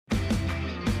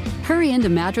Hurry into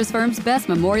Mattress Firm's best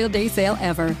Memorial Day sale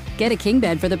ever. Get a king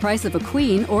bed for the price of a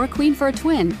queen or a queen for a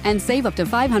twin and save up to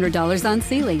 $500 on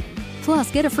Sealy.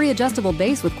 Plus, get a free adjustable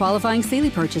base with qualifying Sealy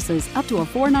purchases up to a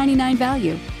 $499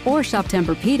 value. Or shop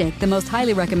Tempur-Pedic, the most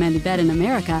highly recommended bed in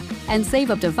America, and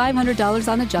save up to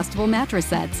 $500 on adjustable mattress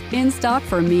sets in stock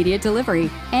for immediate delivery.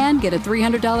 And get a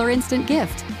 $300 instant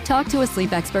gift. Talk to a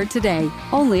sleep expert today,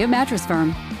 only at Mattress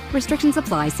Firm. Restrictions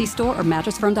apply. See store or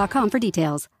mattressfirm.com for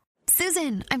details.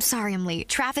 Susan, I'm sorry I'm late.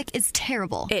 Traffic is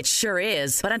terrible. It sure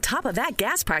is. But on top of that,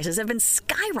 gas prices have been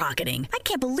skyrocketing. I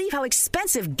can't believe how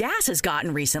expensive gas has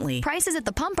gotten recently. Prices at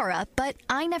the pump are up, but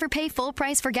I never pay full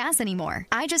price for gas anymore.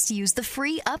 I just use the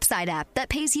free Upside app that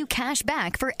pays you cash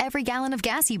back for every gallon of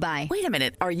gas you buy. Wait a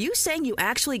minute. Are you saying you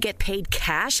actually get paid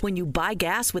cash when you buy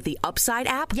gas with the Upside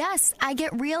app? Yes, I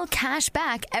get real cash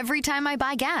back every time I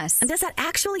buy gas. And does that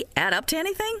actually add up to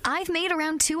anything? I've made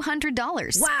around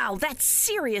 $200. Wow, that's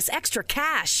serious extra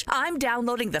cash. I'm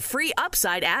downloading the free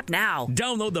Upside app now.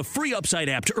 Download the free Upside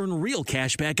app to earn real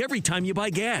cash back every time you buy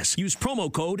gas. Use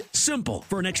promo code SIMPLE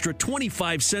for an extra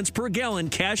 25 cents per gallon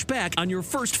cash back on your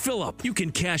first fill-up. You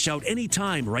can cash out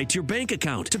anytime right to your bank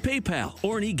account, to PayPal,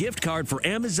 or an e-gift card for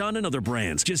Amazon and other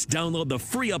brands. Just download the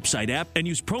free Upside app and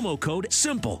use promo code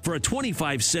SIMPLE for a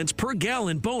 25 cents per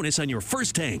gallon bonus on your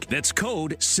first tank. That's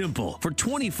code SIMPLE for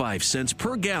 25 cents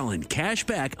per gallon cash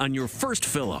back on your first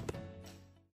fill-up.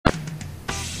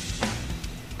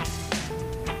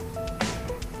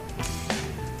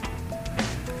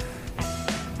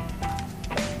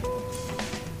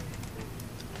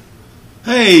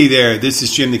 Hey there, this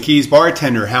is Jim the Keys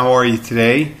Bartender. How are you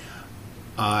today?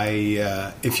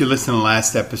 If you listened to the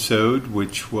last episode,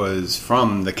 which was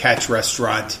from the Catch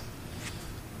Restaurant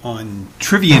on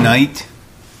Trivia Night,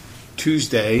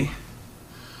 Tuesday,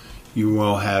 you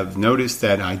will have noticed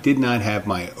that I did not have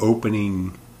my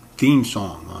opening theme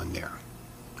song on there.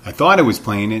 I thought I was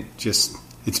playing it,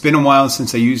 it's been a while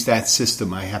since I used that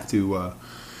system. I have to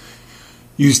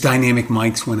use dynamic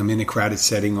mics when I'm in a crowded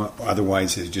setting,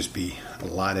 otherwise there'd just be a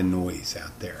lot of noise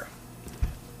out there.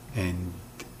 And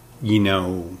you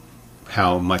know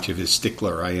how much of a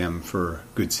stickler I am for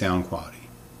good sound quality.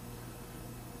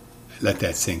 Let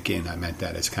that sink in. I meant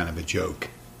that as kind of a joke.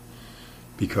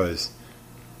 Because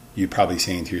you're probably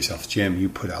saying to yourself, Jim, you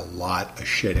put a lot of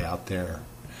shit out there.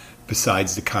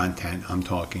 Besides the content, I'm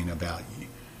talking about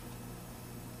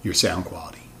your sound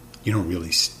quality. You don't really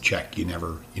check. You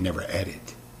never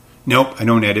edit. Nope, I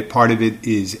don't edit. Part of it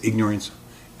is ignorance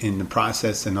in the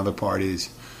process. Another part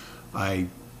is I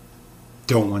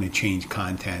don't want to change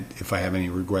content if I have any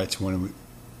regrets what I'm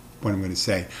going to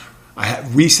say.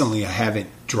 Recently I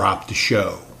haven't dropped a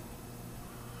show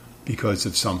because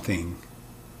of something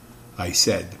I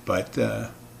said, but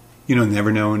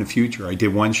never know in the future. I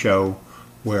did one show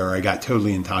where I got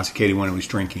totally intoxicated when I was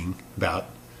drinking about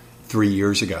 3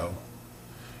 years ago.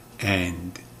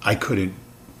 And I couldn't,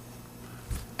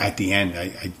 at the end,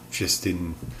 I just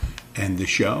didn't end the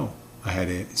show. I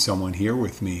had someone here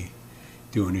with me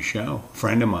doing a show, a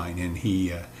friend of mine, and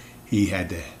he had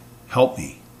to help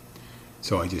me.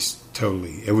 So I just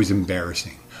it was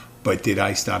embarrassing. But did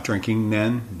I stop drinking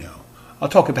then? No. I'll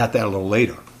talk about that a little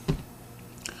later.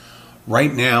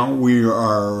 Right now, we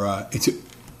are,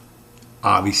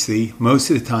 obviously,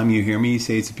 most of the time you hear me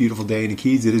say it's a beautiful day in the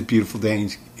Keys. It is a beautiful day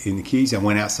in the Keys. I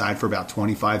went outside for about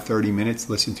 25, 30 minutes,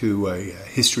 listened to a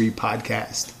history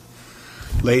podcast,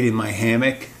 laid in my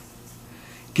hammock,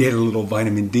 get a little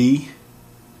vitamin D.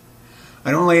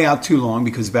 I don't lay out too long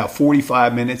because about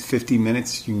 45 minutes, 50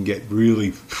 minutes, you can get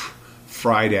really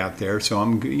fried out there. So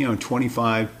I'm,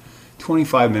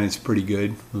 25 minutes pretty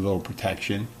good with a little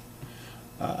protection.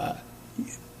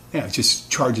 It just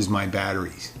charges my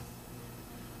batteries.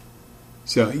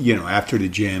 So, after the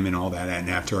gym and all that, and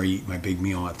after I eat my big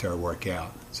meal after I work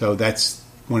out. So that's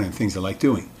one of the things I like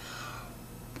doing.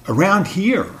 Around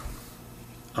here,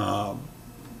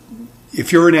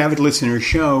 if you're an avid listener to the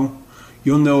show,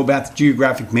 you'll know about the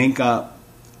geographic makeup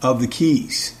of the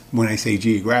Keys. When I say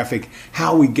geographic,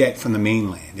 how we get from the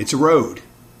mainland. It's a road.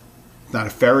 It's not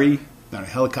a ferry, not a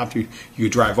helicopter. You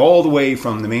could drive all the way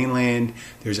from the mainland.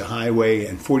 There's a highway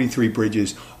and 43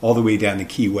 bridges all the way down to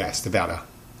Key West.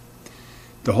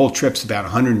 The whole trip's about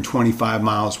 125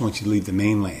 miles once you leave the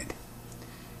mainland.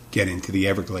 Get into the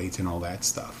Everglades and all that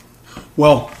stuff.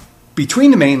 Well,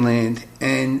 between the mainland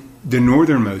and the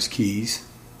northernmost Keys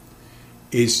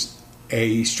is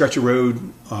a stretch of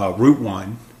road, Route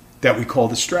 1, that we call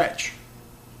the Stretch.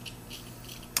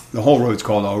 The whole road's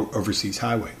called Overseas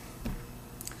Highway.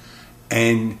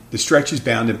 And the Stretch is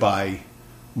bounded by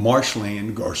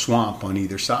marshland or swamp on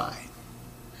either side.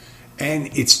 And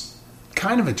it's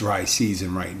kind of a dry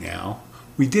season right now,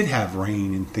 we did have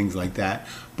rain and things like that.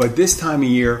 But this time of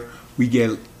year, we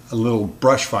get a little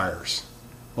brush fires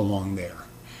along there.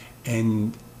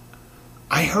 And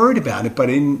I heard about it, but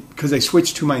because I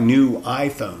switched to my new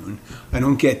iPhone, I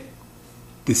don't get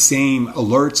the same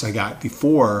alerts I got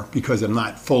before because I'm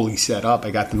not fully set up.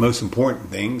 I got the most important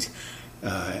things.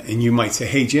 And you might say,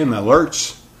 hey, Jim,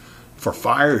 alerts for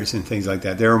fires and things like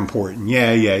that, they're important.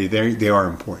 Yeah, they are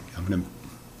important.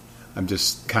 I'm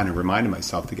just kind of reminding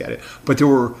myself to get it. But there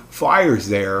were fires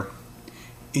there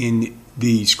in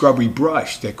the scrubby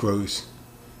brush that grows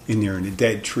in there, in the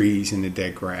dead trees and the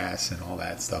dead grass and all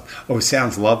that stuff. Oh, it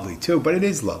sounds lovely too, but it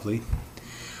is lovely.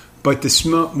 But the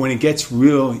smoke, when it gets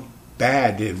real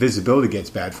bad, the visibility gets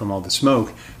bad from all the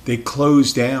smoke, they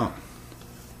close down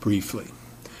briefly.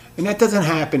 And that doesn't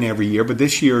happen every year, but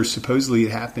this year supposedly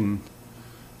it happened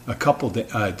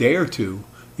a day or two,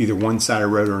 either one side of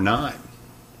the road or not,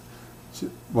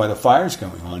 while the fire's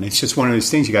going on. It's just one of those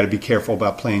things you got to be careful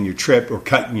about planning your trip or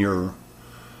cutting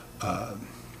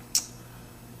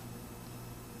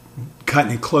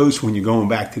it close when you're going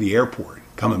back to the airport.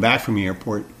 Coming back from the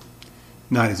airport,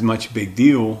 not as much a big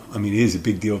deal. I mean, it is a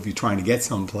big deal if you're trying to get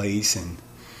someplace and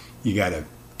you got a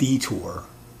detour.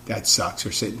 That sucks,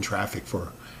 or sit in traffic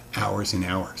for hours and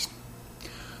hours.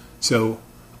 So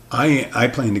I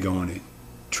plan to go on a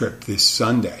trip this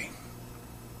Sunday.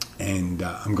 And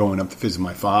I'm going up to visit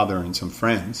my father and some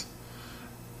friends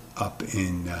up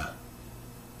in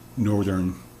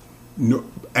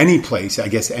any place I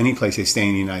stay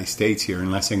in the United States here,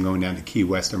 unless I'm going down to Key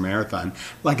West or Marathon,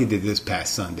 like I did this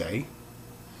past Sunday.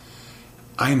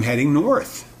 I'm heading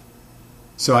north.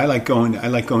 So I like going to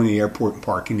the airport and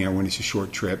parking there when it's a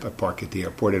short trip. I park at the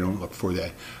airport. I don't look for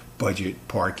the budget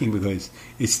parking because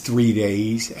it's 3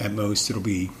 days. At most it'll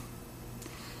be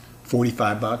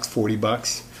 $45,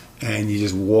 $40. And you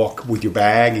just walk with your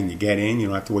bag and you get in. You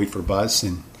don't have to wait for a bus.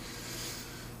 And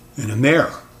I'm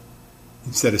there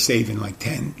instead of saving like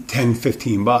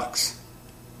 $15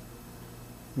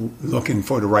 looking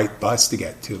for the right bus to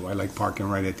get to. I like parking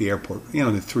right at the airport,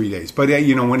 the 3 days. But,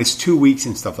 when it's 2 weeks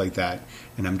and stuff like that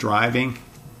and I'm driving,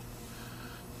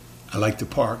 I like to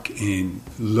park in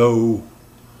low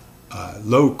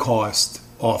cost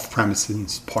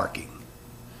off-premises parking.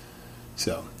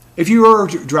 So if you are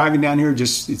driving down here,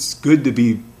 it's good to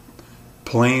be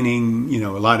planning. A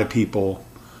lot of people,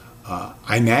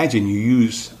 I imagine you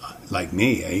use, like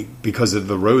me, because of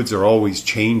the roads are always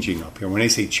changing up here. When I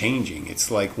say changing,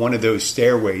 it's like one of those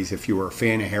stairways, if you were a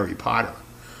fan of Harry Potter,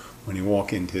 when you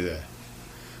walk into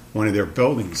one of their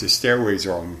buildings, the stairways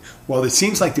are all moving. Well, it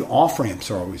seems like the off-ramps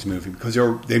are always moving because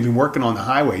they've been working on the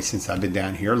highway since I've been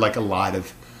down here, like a lot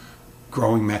of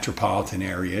growing metropolitan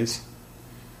areas.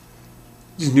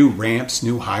 There's new ramps,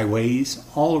 new highways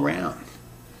all around.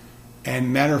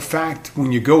 And matter of fact,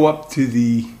 when you go up to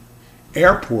the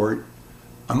airport,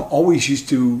 I'm always used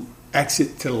to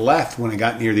exit to the left when I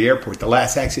got near the airport. The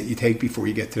last exit you take before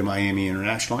you get to the Miami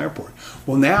International Airport.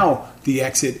 Well, now the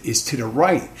exit is to the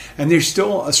right. And there's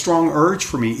still a strong urge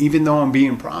for me, even though I'm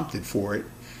being prompted for it,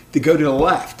 to go to the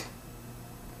left.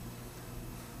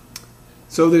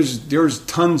 So there's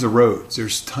tons of roads.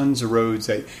 There's tons of roads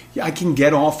that I can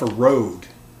get off a road.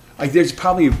 There's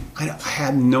probably, I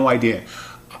have no idea.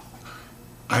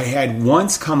 I had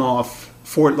once come off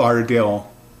Fort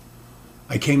Lauderdale.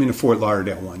 I came into Fort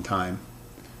Lauderdale one time,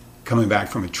 coming back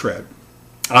from a trip.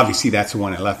 Obviously, that's the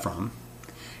one I left from,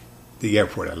 the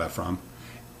airport I left from.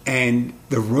 And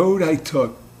the road I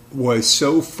took was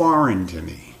so foreign to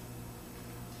me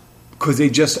because they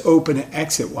just opened an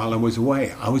exit while I was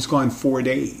away. I was gone 4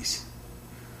 days.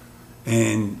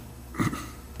 And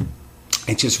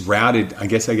it just routed. I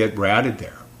guess I get routed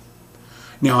there.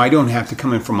 Now, I don't have to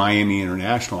come in from Miami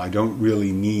International. I don't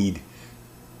really need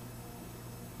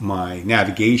my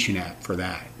navigation app for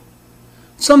that.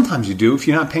 Sometimes you do. If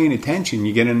you're not paying attention,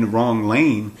 you get in the wrong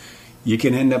lane, you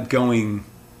can end up going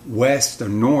west or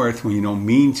north when you don't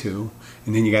mean to,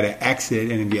 and then you got to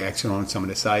exit, and if you exit on some of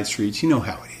the side streets, you know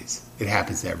how it is. It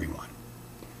happens to everyone.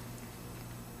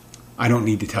 I don't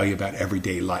need to tell you about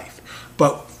everyday life.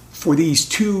 But for these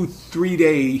 2-3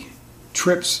 day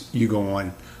trips you go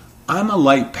on, I'm a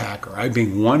light packer. I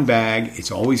bring one bag.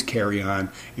 It's always carry on.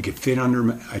 It can fit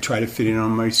I try to fit it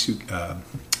on my suit,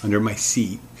 under my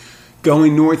seat.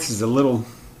 Going north is a little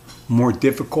more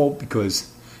difficult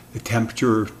because the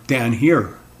temperature down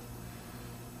here.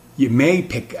 You may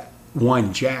pick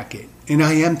one jacket, and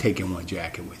I am taking one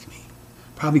jacket with me.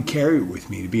 Probably carry it with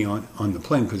me to be on the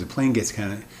plane because the plane gets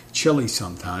kind of chilly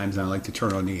sometimes, and I like to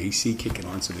turn on the AC, kick it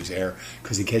on so there's air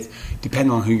because it gets,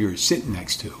 depending on who you're sitting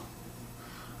next to.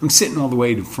 I'm sitting all the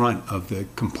way in front of the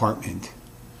compartment,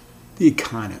 the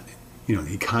economy,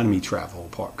 the economy travel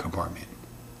compartment.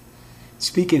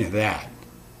 Speaking of that,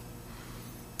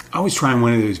 I was trying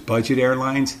one of those budget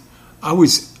airlines.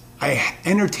 I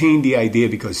entertained the idea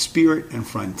because Spirit and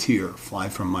Frontier fly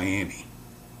from Miami.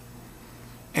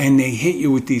 And they hit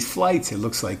you with these flights. It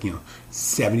looks like,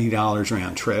 $70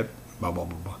 round trip, blah, blah,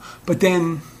 blah, blah. But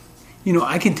then,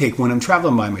 I can take, when I'm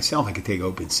traveling by myself, I can take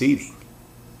open seating.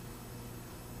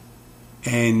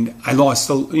 And I lost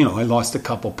a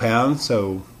couple pounds,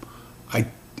 so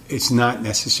it's not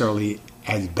necessarily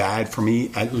as bad for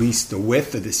me, at least the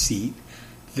width of the seat.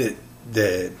 The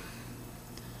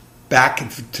back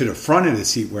to the front of the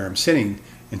seat where I'm sitting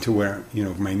and to where,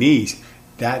 my knees,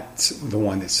 that's the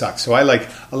one that sucks. So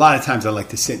a lot of times I like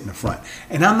to sit in the front.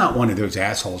 And I'm not one of those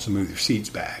assholes who move their seats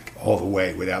back all the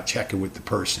way without checking with the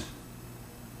person.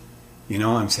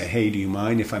 I'm saying, hey, do you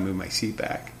mind if I move my seat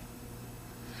back?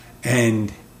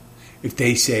 And if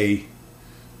they say,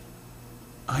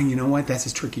 you know what, that's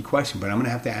a tricky question, but I'm going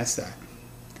to have to ask that.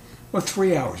 Well,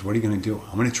 3 hours, what are you going to do?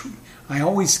 I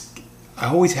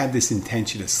always have this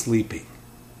intention of sleeping.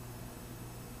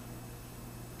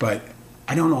 But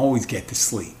I don't always get to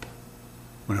sleep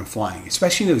when I'm flying,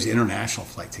 especially those international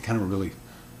flights. They kind of really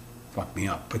fuck me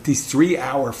up. But these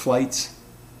 3-hour flights,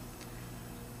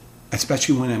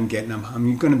 especially when I'm getting them,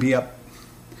 I'm going to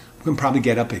probably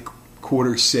get up at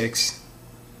 5:45,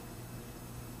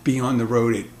 be on the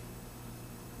road at,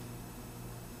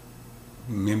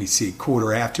 let me see,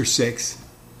 6:15.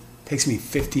 Takes me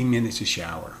 15 minutes to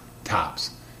shower,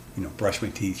 tops. Brush my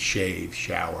teeth, shave,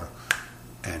 shower,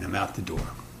 and I'm out the door.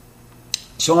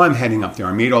 So I'm heading up there.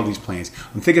 I made all these plans.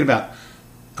 I was thinking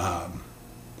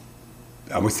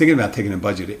about taking a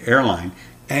budget airline,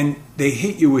 and they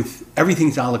hit you with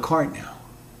everything's a la carte now.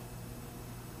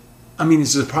 I mean,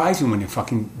 it's surprising when you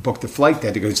fucking book the flight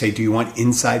that they go say, do you want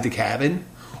inside the cabin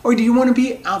or do you want to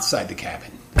be outside the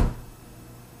cabin?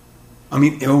 I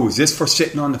mean, is this for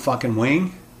sitting on the fucking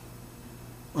wing?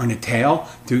 On the tail?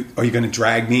 Are you going to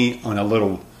drag me on a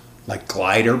little,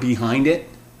 glider behind it?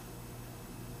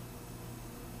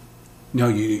 No,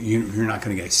 you're not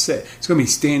going to get sit. It's going to be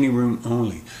standing room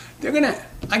only.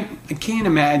 I can't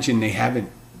imagine they haven't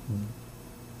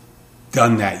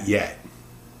done that yet.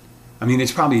 I mean,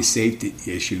 it's probably safety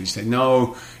issues. That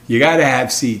no, you got to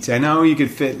have seats. I know you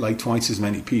could fit twice as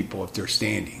many people if they're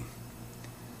standing.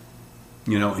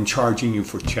 And charging you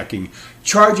for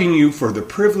the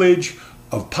privilege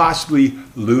of possibly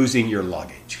losing your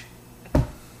luggage.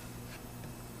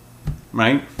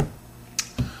 Right?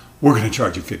 We're going to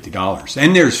charge you $50.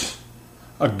 And there's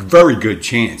a very good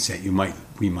chance that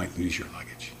we might lose your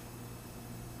luggage.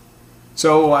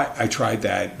 So I tried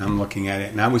that, and I'm looking at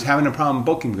it, and I was having a problem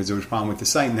booking because there was a problem with the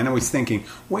site. And then I was thinking,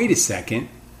 wait a second,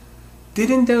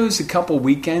 didn't a couple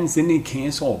weekends, didn't they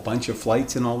cancel a bunch of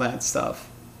flights and all that stuff?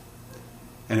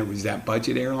 And it was that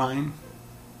budget airline.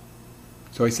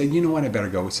 So I said, you know what, I better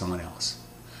go with someone else.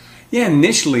 Yeah,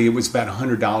 initially it was about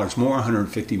 $100 more,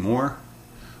 $150 more.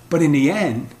 But in the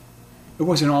end, it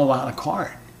wasn't all a la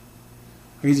carte.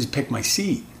 I could just pick my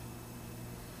seat.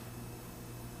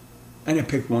 And I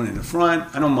picked one in the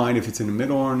front. I don't mind if it's in the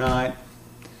middle or not.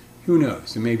 Who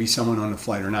knows? There may be someone on the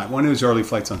flight or not. One of those early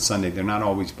flights on Sunday, they're not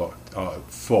always booked,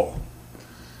 full.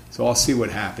 So I'll see what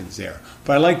happens there.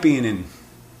 But I like being in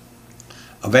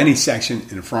of any section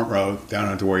in the front row. Don't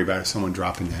have to worry about someone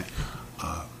dropping that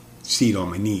seat on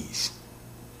my knees.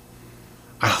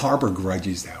 I harbor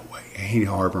grudges that way. I hate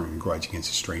harboring a grudge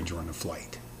against a stranger on the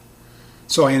flight.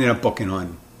 So I ended up booking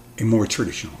on a more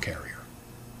traditional carrier.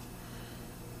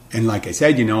 And like I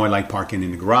said, I like parking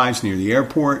in the garage near the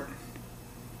airport.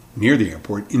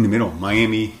 In the middle.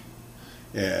 Miami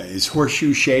is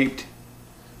horseshoe shaped,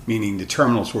 meaning the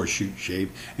terminal's horseshoe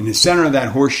shaped. And the center of that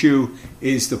horseshoe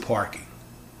is the parking.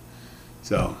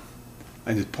 So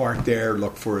I just park there,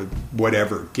 look for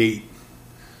whatever gate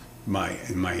my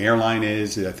airline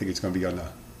is. I think it's going to be I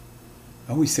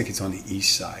always think it's on the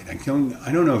east side. I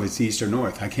don't know if it's east or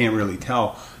north. I can't really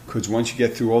tell because once you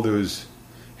get through all those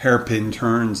hairpin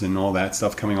turns and all that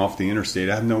stuff coming off the interstate,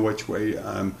 I have no which way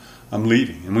I'm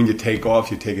leaving. And when you take off,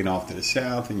 you're taking off to the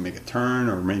south and you make a turn,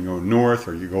 or maybe go north,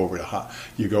 or you go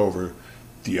over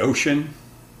the ocean,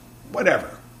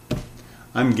 whatever.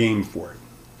 I'm game for it.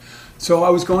 So I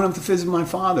was going up to visit my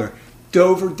father,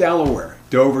 Dover, Delaware.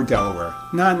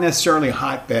 Not necessarily a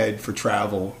hotbed for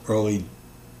travel early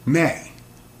May.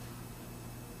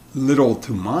 Little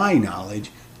to my knowledge,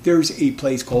 there's a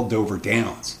place called Dover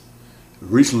Downs.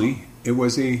 Recently, it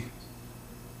was a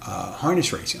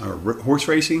harness racing or horse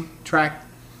racing track,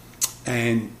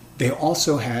 and they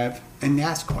also have a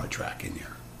NASCAR track in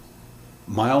there,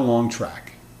 mile-long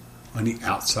track on the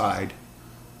outside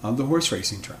of the horse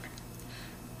racing track.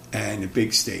 and a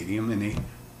big stadium, and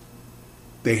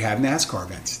they have NASCAR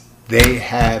events. They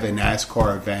have a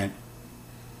NASCAR event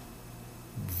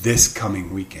this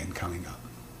coming weekend coming up.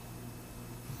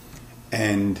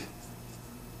 And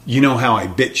you know how I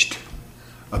bitched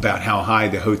about how high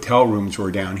the hotel rooms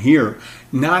were down here,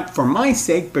 not for my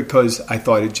sake, because I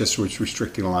thought it just was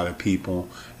restricting a lot of people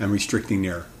and restricting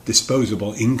their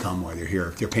disposable income while they're here,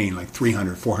 if they're paying like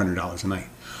 $300, $400 a night.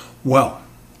 Well,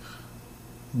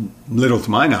 little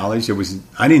to my knowledge,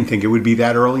 I didn't think it would be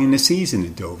that early in the season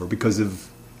in Dover because of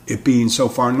it being so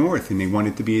far north, and they want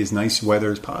it to be as nice weather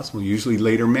as possible. Usually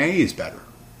later May is better,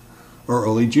 or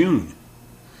early June.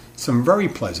 Some very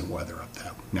pleasant weather up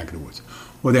that neck of the woods.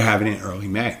 Well, they're having it early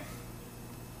May.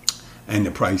 And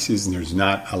the prices, and there's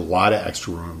not a lot of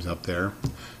extra rooms up there.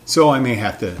 So I'm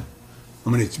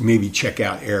going to maybe check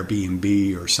out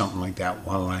Airbnb or something like that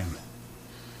while I'm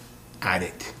at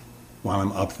it, while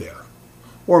I'm up there.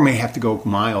 Or may have to go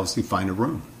miles to find a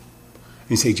room.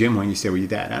 And say, Jim, why don't you stay with your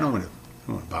dad? I don't want to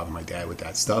bother my dad with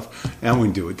that stuff. And I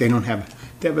wouldn't do it. They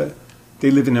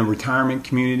live in a retirement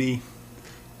community,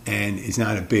 and it's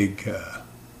not a big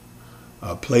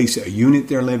place, a unit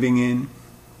they're living in.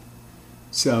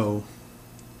 So,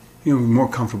 more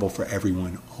comfortable for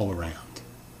everyone all around.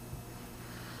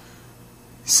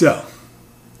 So,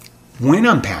 when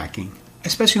I'm packing,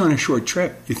 especially on a short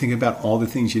trip, you think about all the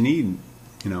things you need.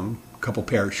 A couple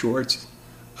pair of shorts.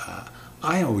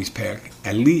 I always pack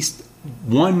at least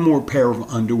one more pair of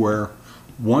underwear,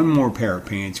 one more pair of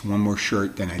pants, one more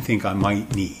shirt than I think I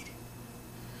might need.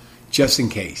 Just in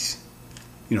case.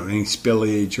 Any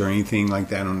spillage or anything like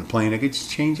that on the plane, I could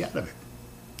just change out of it.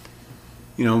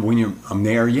 When I'm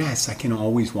there, yes, I can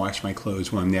always wash my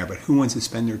clothes when I'm there, but who wants to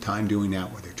spend their time doing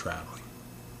that while they're traveling?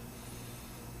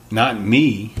 Not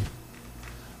me.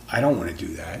 I don't want to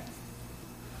do that.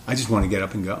 I just want to get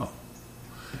up and go.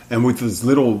 And with this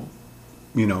little,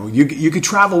 you could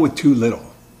travel with too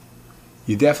little.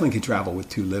 You definitely could travel with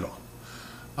too little.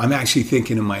 I'm actually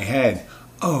thinking in my head,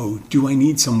 do I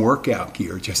need some workout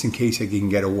gear just in case I can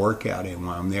get a workout in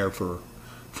while I'm there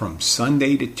from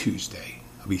Sunday to Tuesday.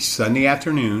 I'll be Sunday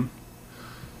afternoon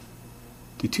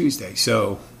to Tuesday.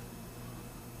 So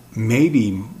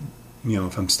maybe,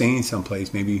 if I'm staying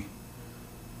someplace, maybe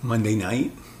Monday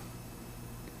night.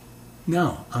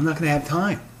 No, I'm not going to have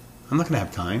time.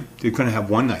 They're going to have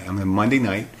one night. I'm going to have Monday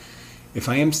night. If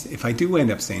I do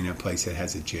end up staying in a place that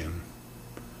has a gym,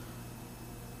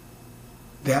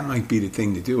 that might be the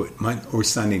thing to do it. Or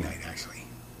Sunday night, actually.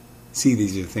 See,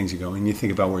 these are the things you go, and you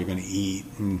think about where you're going to eat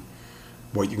and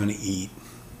what you're going to eat.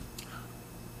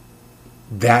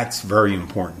 That's very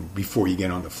important before you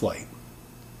get on the flight.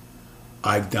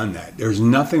 I've done that. There's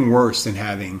nothing worse than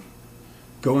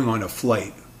going on a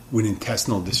flight with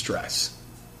intestinal distress.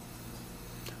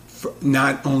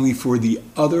 Not only for the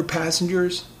other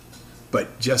passengers,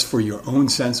 but just for your own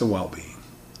sense of well-being.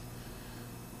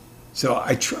 So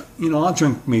I'll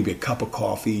drink maybe a cup of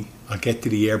coffee. I'll get to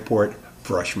the airport,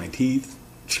 brush my teeth.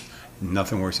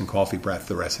 Nothing worse than coffee breath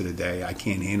the rest of the day. I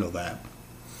can't handle that.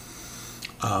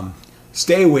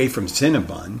 Stay away from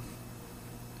Cinnabon.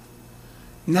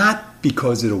 Not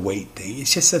because of the weight thing.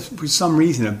 It's just that for some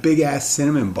reason, a big-ass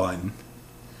cinnamon bun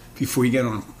before you get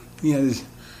on.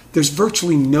 There's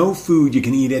virtually no food you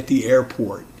can eat at the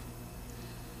airport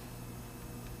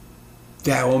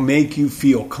that will make you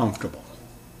feel comfortable.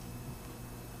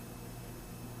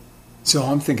 So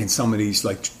I'm thinking some of these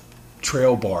like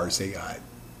trail bars they got.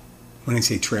 When I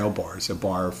say trail bars, a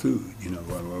bar of food,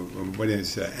 what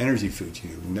is energy food?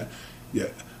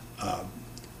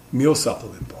 Meal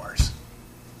supplement bars.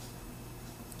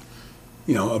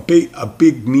 A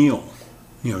big meal.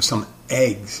 Some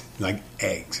eggs, like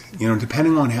eggs.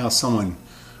 Depending on how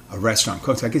a restaurant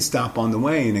cooks, I could stop on the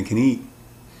way and I can eat.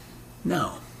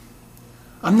 No,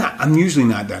 I'm usually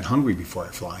not that hungry before I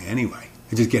fly anyway.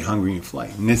 I just get hungry in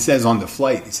flight. And it says on the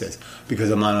flight, because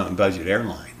I'm not on a budget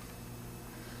airline,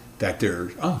 that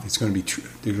there's going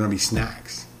to be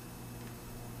snacks.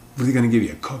 Are they going to give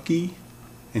you a cookie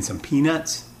and some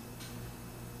peanuts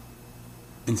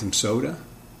and some soda?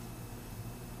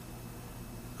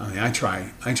 I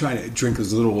try to drink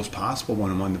as little as possible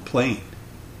when I'm on the plane,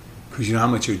 because you know how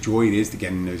much a joy it is to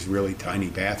get in those really tiny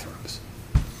bathrooms.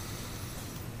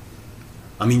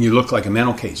 You look like a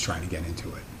mental case trying to get into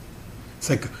it. It's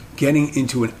like getting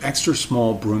into an extra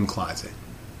small broom closet.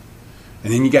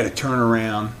 And then you got to turn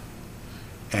around,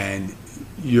 and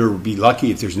you'll be lucky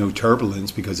if there's no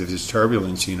turbulence, because if there's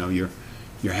turbulence, you're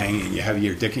hanging, you have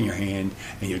your dick in your hand,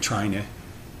 and you're trying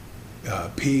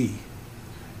to pee,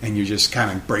 and you're just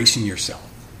kind of bracing yourself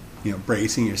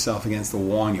against the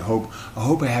wall, and I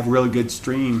hope I have a really good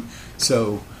stream,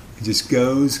 so It just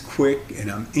goes quick,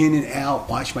 and I'm in and out,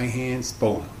 wash my hands,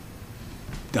 boom,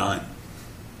 done.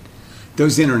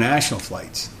 Those international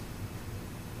flights,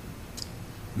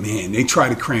 man, they try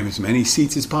to cram as many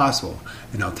seats as possible.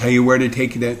 And I'll tell you where they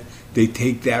take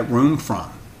that room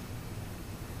from.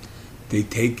 They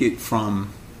take it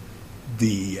from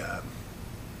the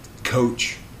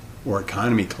coach or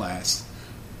economy class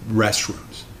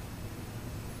restrooms.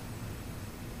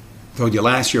 I told you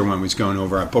last year when I was going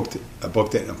over, I booked it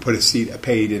and put a seat. I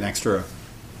paid an extra,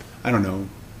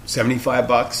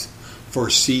 $75 for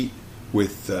a seat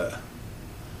with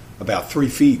about 3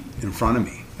 feet in front of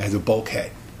me as a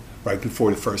bulkhead right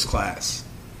before the first class.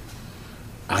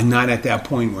 I'm not at that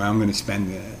point where I'm going to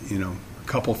spend a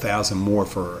couple thousand more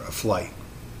for a flight.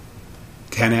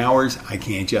 10 hours, I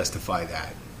can't justify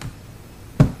that.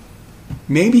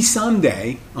 Maybe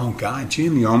someday. Oh God,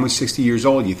 Jim, you're almost 60 years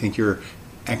old. You think your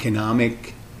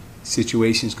economic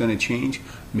situation is going to change?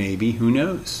 Maybe. Who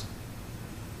knows?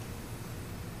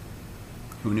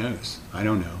 Who knows? I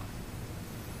don't know.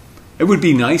 It would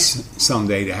be nice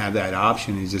someday to have that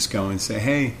option and just go and say,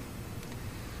 hey,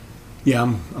 yeah,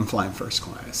 I'm flying first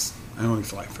class. I only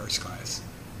fly first class.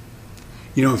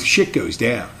 If shit goes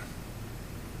down,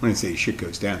 when I say shit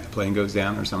goes down, the plane goes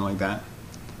down or something like that,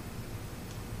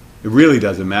 it really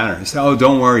doesn't matter. It's, oh,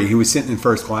 don't worry, he was sitting in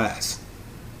first class.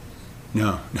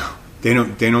 No. They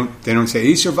don't say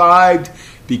he survived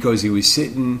because he was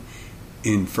sitting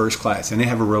in first class. And they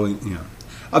have a really,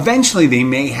 eventually they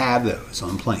may have those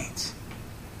on planes.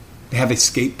 They have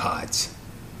escape pods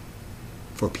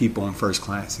for people in first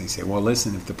class. They say, well,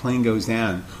 listen, if the plane goes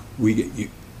down, we get you,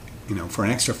 for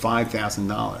an extra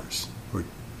 $5,000 or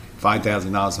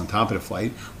 $5,000 on top of the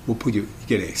flight, we'll put you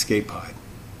get an escape pod.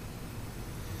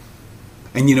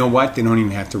 And you know what? They don't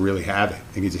even have to really have it.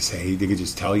 They could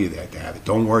just tell you that to have it.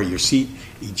 Don't worry, your seat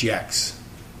ejects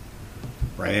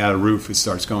right out of the roof. It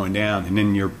starts going down, and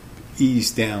then you're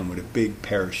eased down with a big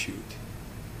parachute.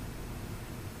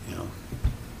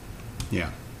 Yeah,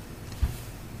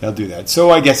 they'll do that.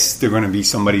 So I guess they're going to be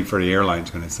somebody for the airlines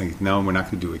going to think, no, we're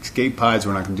not going to do escape pods.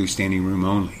 We're not going to do standing room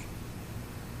only.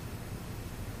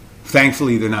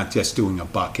 Thankfully, they're not just doing a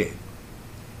bucket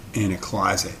in a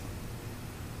closet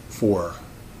for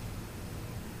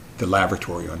the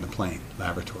lavatory on the plane.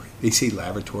 Lavatory. They say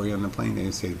lavatory on the plane. They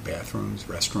say bathrooms,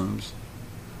 restrooms.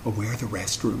 Oh, where are the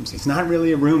restrooms? It's not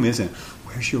really a room, is it?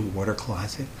 Where's your water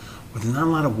closet? Well, there's not a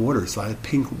lot of water. It's a lot of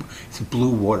pink. It's blue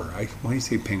water. Why do you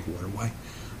say pink water?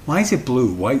 Why is it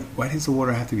blue? Why does the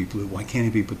water have to be blue? Why can't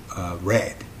it be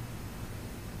red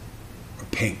or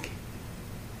pink?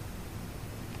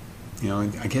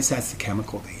 I guess that's the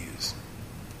chemical they use.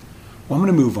 Well, I'm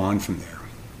going to move on from there.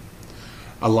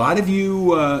 A lot of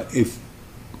you, if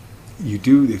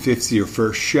it's your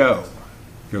first show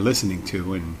you're listening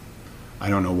to, and I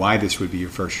don't know why this would be your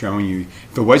first show, and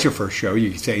if it was your first show,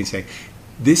 you could say,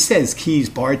 this says Keys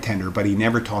Bartender, but he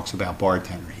never talks about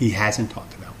Bartender. He hasn't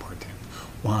talked about Bartender.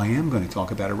 Well, I am going to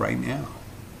talk about it right now.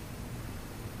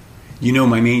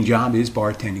 My main job is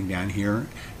bartending down here,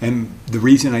 and the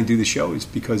reason I do the show is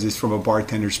because it's from a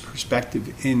bartender's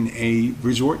perspective in a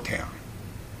resort town.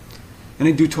 And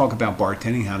I do talk about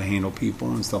bartending, how to handle people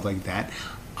and stuff like that.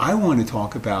 I want to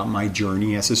talk about my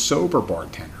journey as a sober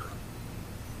bartender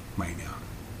right now.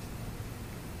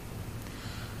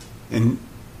 And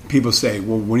people say,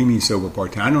 well, what do you mean sober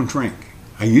bartender? I don't drink.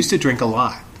 I used to drink a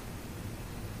lot,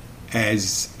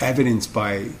 as evidenced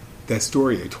by that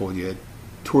story I told you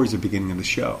towards the beginning of the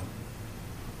show.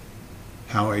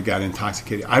 How I got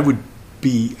intoxicated. I would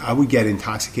get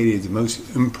intoxicated at the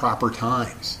most improper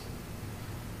times.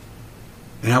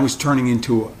 And I was turning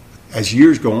into, as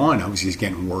years go on, I was just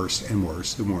getting worse and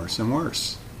worse and worse and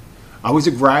worse. I was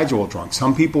a gradual drunk.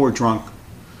 Some people were drunk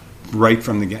right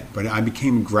from the get, but I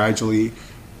became gradually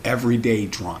everyday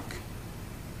drunk.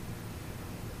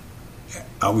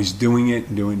 I was doing it.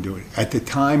 At the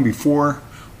time before,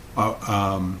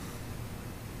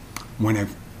 when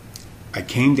I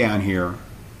came down here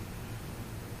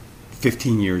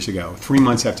 15 years ago, 3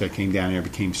 months after I came down here, I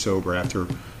became sober after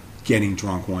getting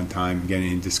drunk one time,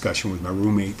 getting in discussion with my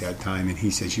roommate that time, and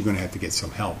he says, you're going to have to get some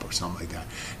help or something like that.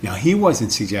 Now, he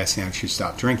wasn't suggesting I should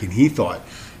stop drinking. He thought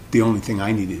the only thing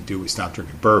I needed to do was stop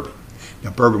drinking bourbon.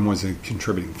 Now, bourbon was a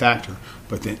contributing factor,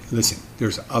 but then, listen,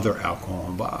 there's other alcohol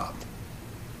involved.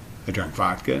 I drank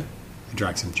vodka, I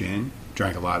drank some gin,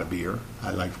 drank a lot of beer, I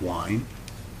liked wine.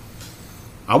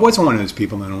 I wasn't one of those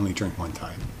people that only drink one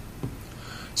time.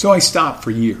 So I stopped for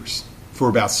years, for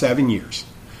about 7 years.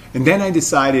 And then I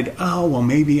decided, oh, well,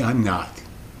 maybe I'm not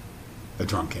a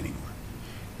drunk anymore.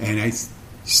 And I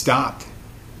stopped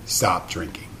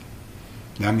drinking.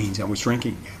 That means I was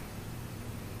drinking again.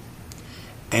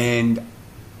 And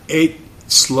it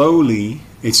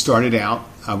started out,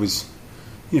 I was,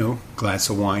 glass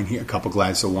of wine here, a couple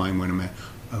glasses of wine when I'm at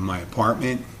my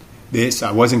apartment.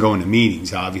 I wasn't going to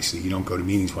meetings, obviously. You don't go to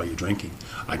meetings while you're drinking.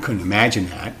 I couldn't imagine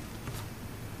that.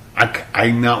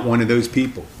 I'm not one of those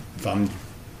people.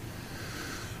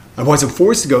 I wasn't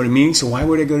forced to go to meetings, so why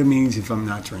would I go to meetings if I'm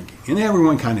not drinking? And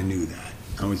everyone kind of knew that.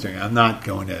 I was drinking. I'm not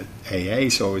going to AA,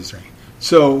 so I was drinking.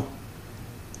 So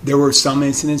there were some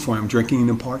incidents where I'm drinking in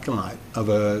the parking lot of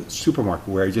a supermarket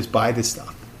where I just buy this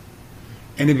stuff.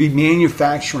 And it'd be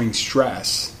manufacturing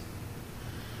stress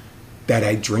that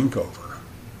I drink over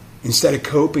instead of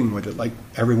coping with it like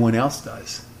everyone else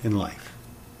does in life.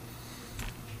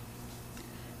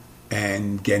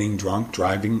 And getting drunk,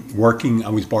 driving, working. I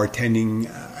was bartending.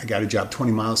 I got a job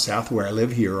 20 miles south of where I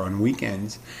live here on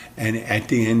weekends. And at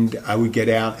the end, I would get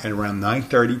out at around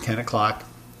 9:30, 10 o'clock.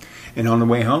 And on the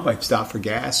way home, I'd stop for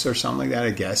gas or something like that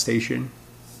at a gas station.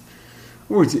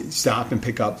 Or stop and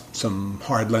pick up some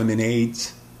hard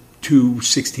lemonades, 2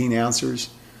 16-ounces,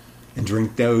 and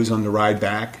drink those on the ride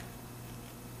back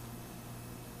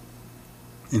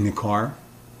in the car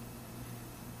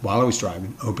while I was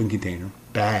driving, open container.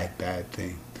 Bad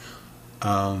thing.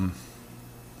 And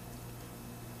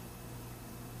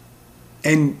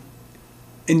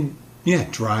yeah,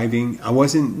 driving. I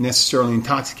wasn't necessarily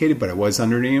intoxicated, but I was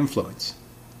under the influence.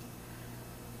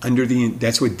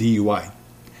 That's what DUI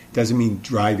doesn't mean,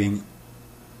 driving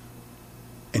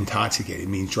intoxicated. It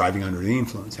means driving under the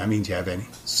influence. That means you have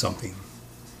something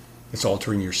that's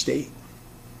altering your state.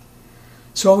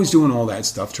 So I was doing all that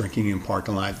stuff, drinking in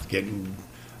parking lot,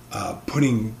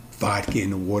 putting vodka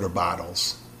into water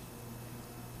bottles.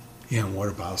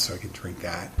 Water bottles, so I can drink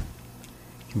that.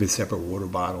 Keep a separate water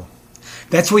bottle.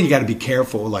 That's where you got to be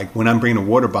careful. Like when I'm bringing a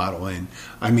water bottle in,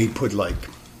 I may put like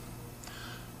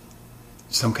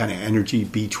some kind of energy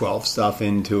B12 stuff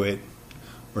into it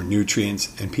or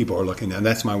nutrients, and people are looking down.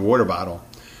 That's my water bottle.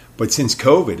 But since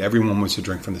COVID, everyone wants to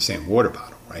drink from the same water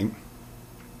bottle, right?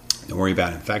 Don't worry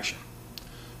about infection.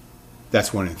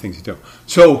 That's one of the things to do.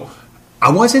 So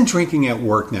I wasn't drinking at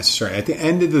work necessarily. At the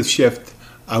end of the shift,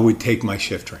 I would take my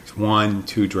shift drinks. 1,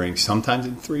 2 drinks, sometimes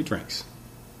 3 drinks.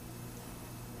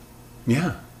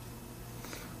 Yeah.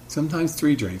 Sometimes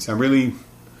 3 drinks. I really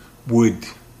would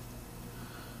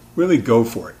go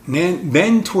for it. And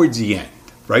then towards the end,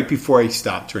 right before I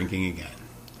stopped drinking again,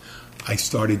 I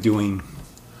started doing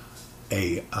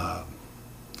a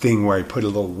thing where I put a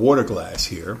little water glass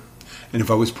here. And if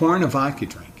I was pouring a vodka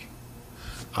drink,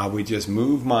 I would just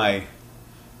move my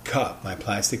cup, my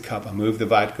plastic cup. I move the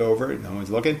vodka over it. No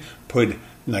one's looking. Put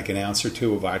like an ounce or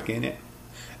 2 of vodka in it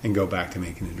and go back to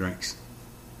making the drinks.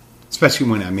 Especially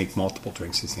when I make multiple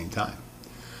drinks at the same time.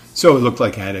 So it looked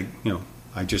like I had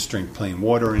I just drink plain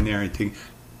water in there and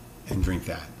drink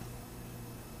that.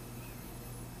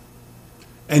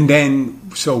 And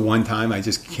then, so one time I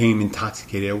just came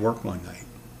intoxicated at work one night.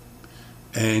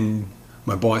 And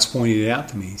my boss pointed it out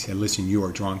to me. He said, listen, you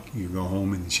are drunk. You go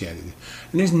home. And she had it.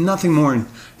 And there's nothing more,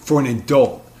 for an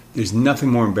adult, there's nothing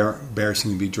more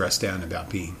embarrassing to be dressed down about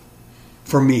being.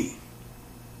 For me,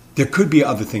 there could be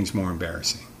other things more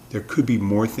embarrassing. There could be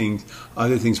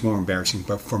other things more embarrassing.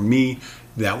 But for me,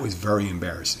 that was very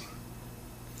embarrassing.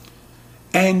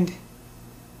 And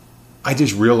I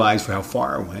just realized how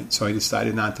far I went. So I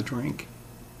decided not to drink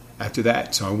after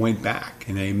that. So I went back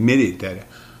and I admitted that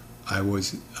I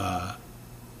was... I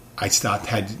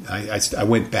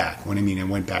went back. What I mean, I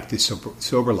went back to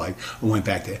sober life. I went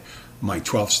back to my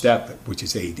 12th step, which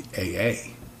is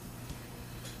AA.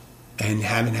 And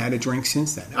haven't had a drink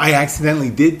since then. I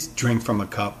accidentally did drink from a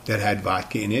cup that had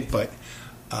vodka in it, but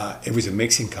it was a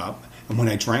mixing cup. And when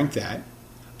I drank that,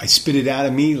 I spit it out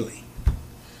immediately.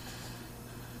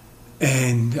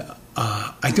 And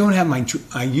I don't have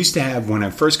I used to have, when I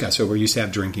first got sober, I used to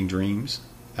have drinking dreams.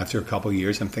 After a couple of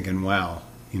years, I'm thinking, wow,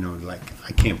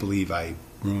 I can't believe I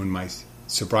ruined my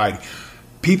sobriety.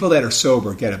 People that are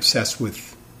sober get obsessed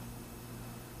with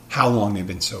how long they've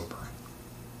been sober.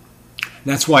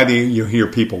 That's why you hear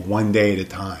people one day at a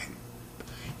time.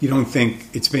 You don't think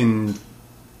it's been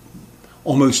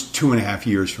almost 2.5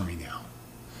 years for me now.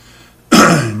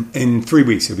 In 3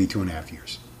 weeks, it'll be 2.5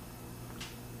 years.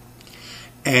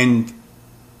 And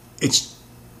it's,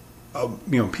 a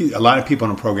lot of people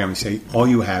on the program say, all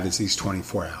you have is these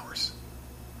 24 hours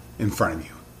in front of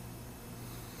you.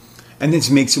 And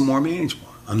this makes it more manageable.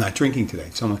 I'm not drinking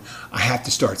today. So I have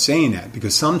to start saying that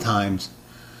because sometimes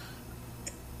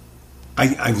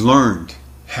I've learned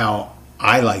how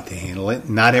I like to handle it.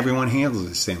 Not everyone handles it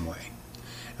the same way.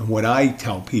 And what I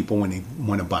tell people when they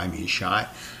want to buy me a shot,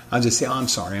 I'll just say, I'm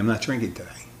sorry, I'm not drinking today.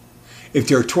 If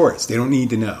they're tourists, they don't need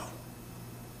to know.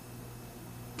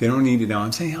 They don't need to know.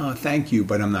 I'm saying, oh, thank you,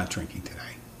 but I'm not drinking today.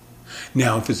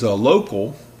 Now, if it's a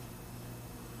local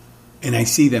and I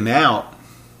see them out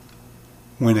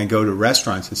when I go to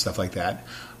restaurants and stuff like that,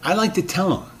 I like to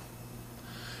tell them.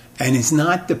 And it's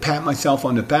not to pat myself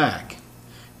on the back,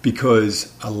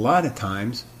 because a lot of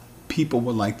times people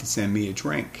would like to send me a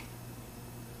drink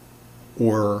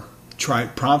or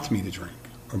prompt me to drink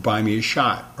or buy me a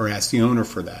shot or ask the owner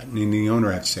for that. And then the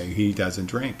owner has to say he doesn't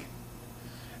drink.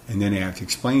 And then I have to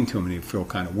explain to him, and they feel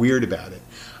kind of weird about it.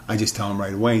 I just tell them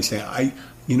right away and say,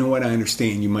 you know what, I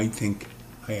understand. You might think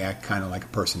I act kind of like a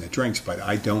person that drinks, but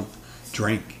I don't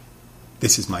drink.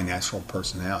 This is my natural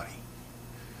personality.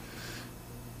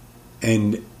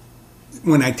 And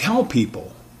when I tell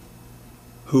people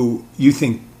who you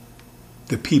think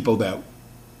the people that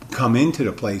come into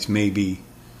the place may be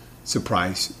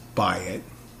surprised by it,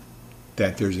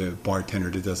 that there's a bartender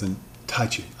that doesn't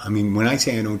touch it. I mean, when I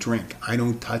say I don't drink, I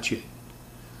don't touch it.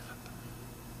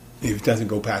 If it doesn't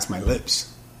go past my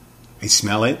lips, I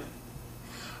smell it.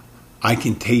 I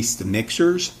can taste the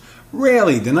mixers.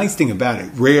 Rarely, the nice thing about it,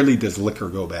 rarely does liquor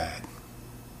go bad.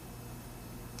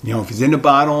 You know, if it's in a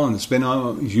bottle and it's been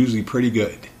on, it's usually pretty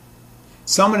good.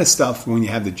 Some of the stuff, when you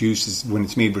have the juices, when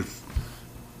it's made with,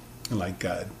 like,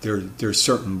 there's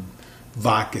certain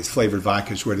vodkas, flavored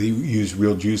vodkas, where they use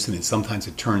real juice in it. Sometimes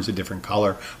it turns a different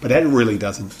color, but that really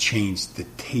doesn't change the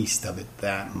taste of it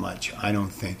that much, I don't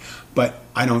think. But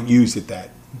I don't use it that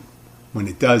when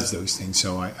it does those things,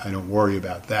 so I don't worry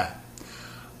about that.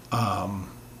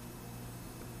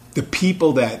 The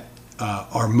people that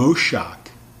are most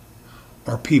shocked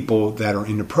are people that are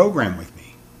in the program with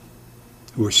me,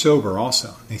 who are sober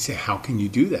also. They say, how can you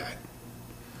do that?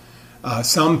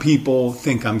 Some people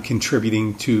think I'm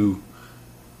contributing to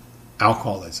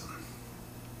alcoholism.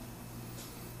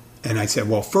 And I said,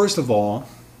 well, first of all,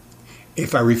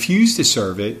 if I refuse to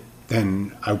serve it,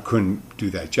 then I couldn't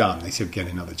do that job. And they said, get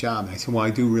another job. And I said, well,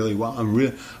 I do really well.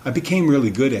 I became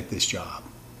really good at this job.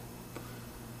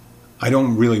 I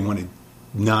don't really want to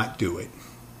not do it.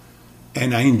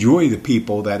 And I enjoy the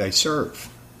people that I serve.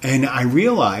 And I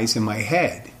realize in my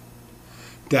head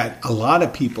that a lot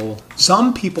of people,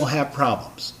 some people have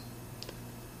problems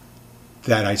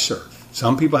that I serve.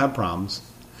 Some people have problems.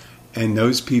 And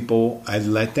those people, I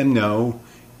let them know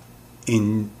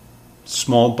in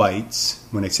small bites,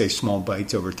 when I say small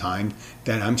bites over time,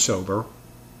 that I'm sober.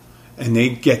 And they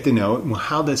get to know it. Well,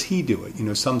 how does he do it? You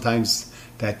know, sometimes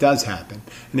that does happen.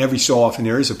 And every so often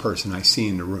there is a person I see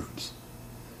in the rooms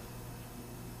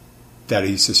that I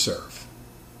used to serve.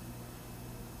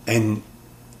 And,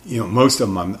 you know, most of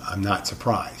them I'm not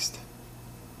surprised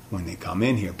when they come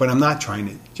in here. But I'm not trying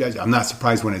to judge. I'm not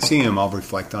surprised when I see them. I'll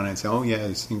reflect on it and say, oh, yeah,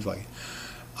 it seems like it.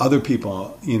 Other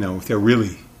people, you know, if they're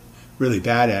really, really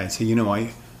bad at it, say, you know,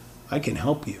 I can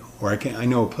help you. Or I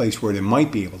know a place where they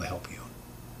might be able to help you.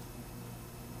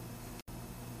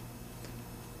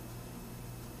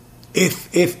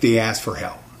 If they ask for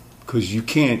help. Because you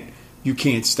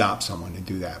can't stop someone to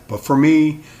do that. But for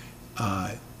me,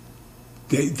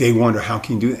 they wonder, how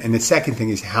can you do it? And the second thing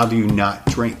is, how do you not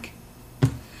drink?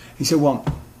 He said, well,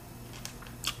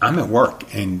 I'm at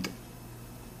work, and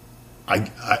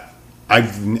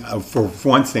for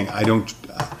one thing,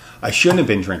 I shouldn't have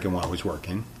been drinking while I was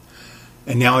working,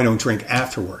 and now I don't drink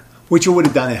after work, which I would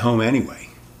have done at home anyway.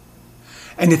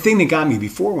 And the thing that got me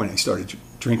before when I started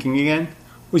drinking again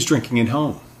was drinking at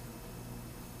home.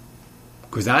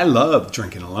 Because I love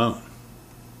drinking alone.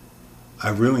 I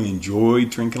really enjoy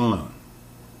drinking alone.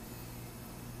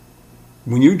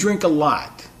 When you drink a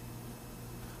lot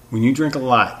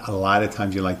of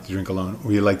times you like to drink alone,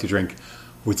 or you like to drink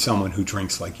with someone who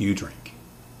drinks like you drink.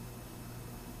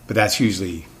 But that's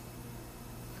usually,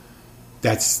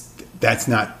 that's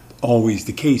not always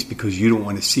the case, because you don't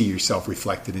want to see yourself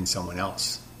reflected in someone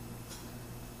else.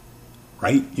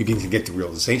 Right? You can get the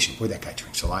realization, boy, that guy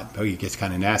drinks a lot. Oh, he gets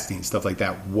kind of nasty and stuff like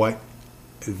that. What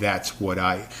the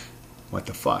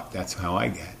fuck? That's how I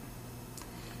get.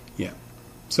 Yeah.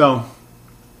 So,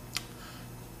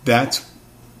 that's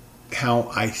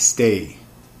how I stay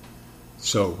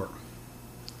sober.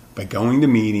 By going to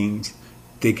meetings,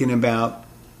 thinking about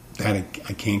that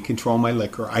I can't control my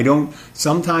liquor.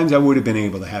 Sometimes I would have been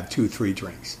able to have 2-3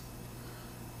 drinks.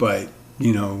 But,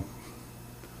 you know,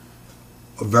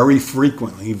 very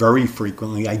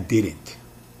frequently I didn't.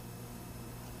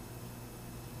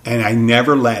 And I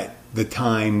never let the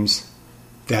times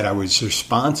that I was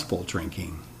responsible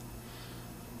drinking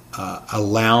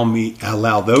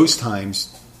allow those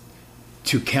times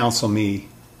to counsel me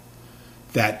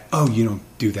that, oh, you don't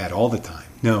do that all the time.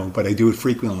 No, but I do it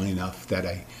frequently enough that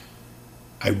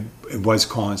it was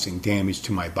causing damage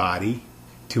to my body,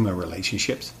 to my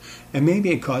relationships. And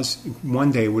maybe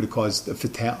one day it would have caused a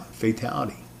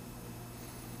fatality.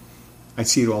 I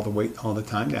see it all the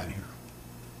time down here.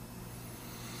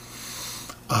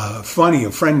 Funny,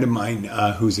 a friend of mine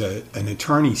who's an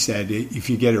attorney said if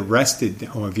you get arrested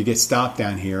or if you get stopped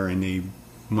down here and they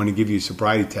want to give you a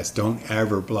sobriety test, don't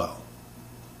ever blow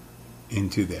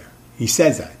into there. He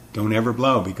says that. Don't ever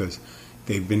blow because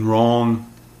they've been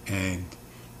wrong and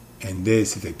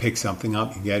this, if they pick something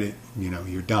up, you get it,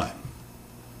 you're done.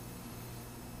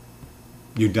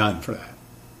 You're done for that.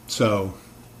 So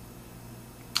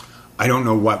I don't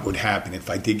know what would happen if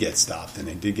I did get stopped and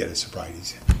I did get a sobriety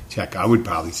check. I would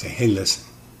probably say, hey, listen,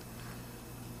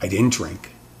 I didn't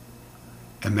drink.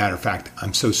 As a matter of fact,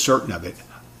 I'm so certain of it,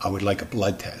 I would like a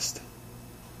blood test.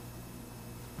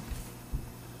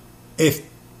 If,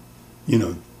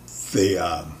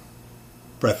 the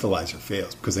breathalyzer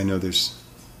fails, because I know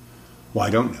I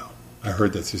don't know. I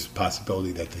heard that there's a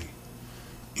possibility that they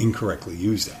incorrectly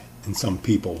use that. And some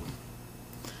people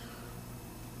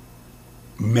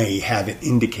may have an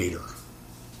indicator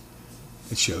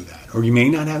that show that. Or you may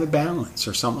not have a balance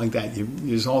or something like that.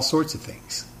 There's all sorts of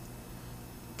things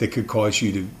that could cause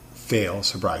you to fail a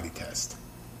sobriety test.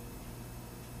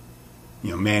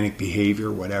 Manic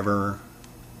behavior, whatever.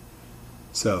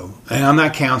 So, and I'm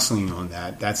not counseling on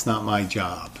that. That's not my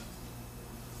job.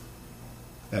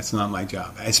 That's not my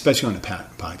job, especially on the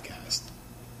podcast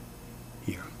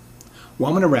here. Well,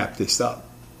 I'm going to wrap this up.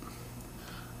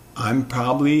 I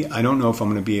don't know if I'm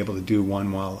going to be able to do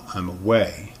one while I'm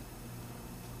away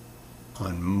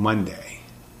on Monday.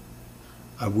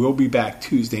 I will be back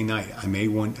Tuesday night. I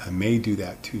may do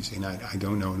that Tuesday night. I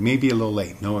don't know. It may be a little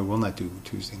late. No, I will not do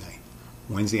Tuesday night.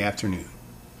 Wednesday afternoon.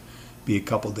 Be a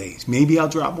couple days. Maybe I'll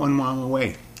drop one while I'm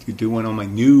away. Could do one on my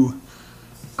new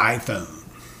iPhone.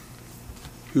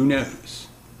 Who knows?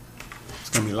 It's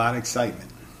going to be a lot of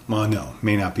excitement. Well, no,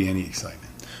 may not be any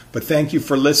excitement. But thank you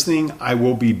for listening. I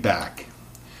will be back.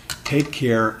 Take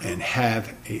care and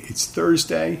it's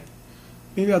Thursday.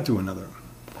 Maybe I'll do another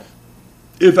one.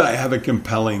 If I have a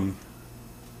compelling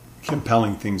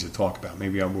things to talk about,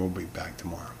 maybe I will be back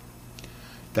tomorrow.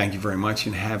 Thank you very much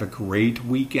and have a great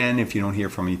weekend if you don't hear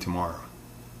from me tomorrow.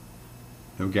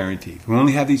 No guarantee. We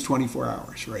only have these 24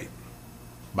 hours, right?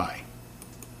 Bye.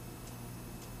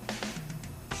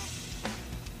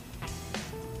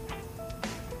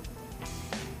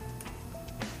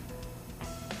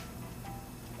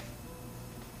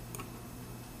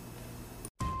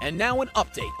 And now an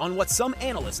update on what some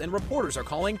analysts and reporters are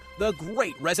calling the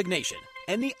Great Resignation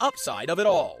and the upside of it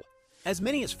all. As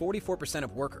many as 44%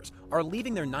 of workers are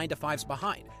leaving their 9-to-5s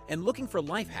behind and looking for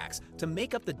life hacks to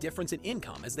make up the difference in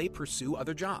income as they pursue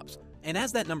other jobs. And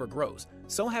as that number grows,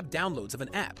 so have downloads of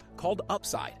an app called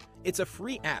Upside. It's a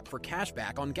free app for cash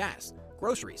back on gas,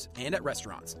 groceries, and at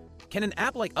restaurants. Can an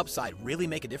app like Upside really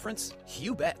make a difference?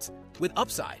 You bet. With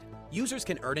Upside, users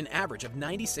can earn an average of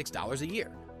 $96 a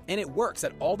year. And it works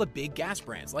at all the big gas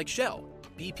brands like Shell,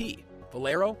 BP,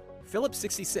 Valero, Phillips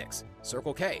 66,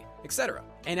 Circle K, etc.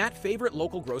 And at favorite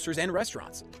local grocers and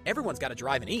restaurants. Everyone's got to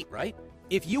drive and eat, right?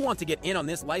 If you want to get in on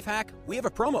this life hack, we have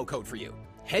a promo code for you.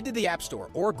 Head to the App Store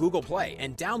or Google Play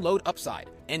and download Upside.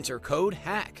 Enter code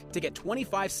HACK to get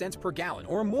 25 cents per gallon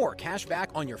or more cash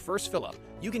back on your first fill-up.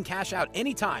 You can cash out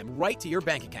anytime right to your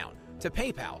bank account, to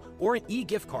PayPal, or an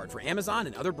e-gift card for Amazon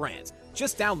and other brands.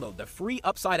 Just download the free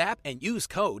Upside app and use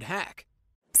code HACK.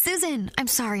 Susan, I'm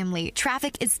sorry I'm late.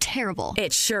 Traffic is terrible.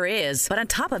 It sure is. But on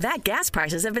top of that, gas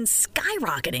prices have been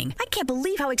skyrocketing. I can't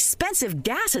believe how expensive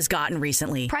gas has gotten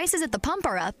recently. Prices at the pump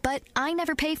are up, but I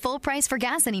never pay full price for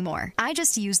gas anymore. I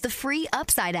just use the free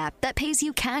Upside app that pays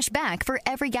you cash back for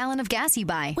every gallon of gas you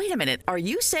buy. Wait a minute. Are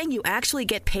you saying you actually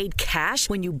get paid cash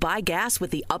when you buy gas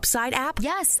with the Upside app?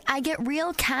 Yes, I get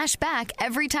real cash back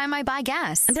every time I buy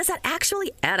gas. And does that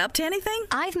actually add up to anything?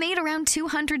 I've made around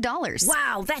 $200.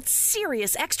 Wow, that's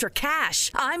serious extra cash.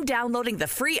 I'm downloading the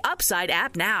free Upside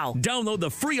app now. Download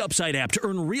the free Upside app to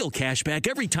earn real cash back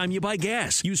every time you buy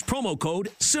gas. Use promo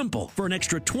code SIMPLE for an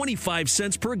extra 25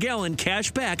 cents per gallon cash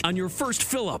back on your first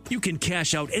fill-up. You can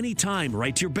cash out anytime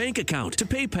right to your bank account, to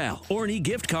PayPal, or an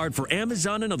e-gift card for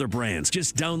Amazon and other brands.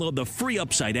 Just download the free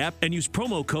Upside app and use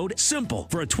promo code SIMPLE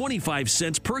for a 25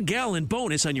 cents per gallon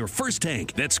bonus on your first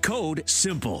tank. That's code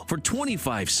SIMPLE for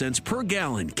 25 cents per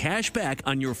gallon cash back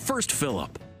on your first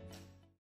fill-up.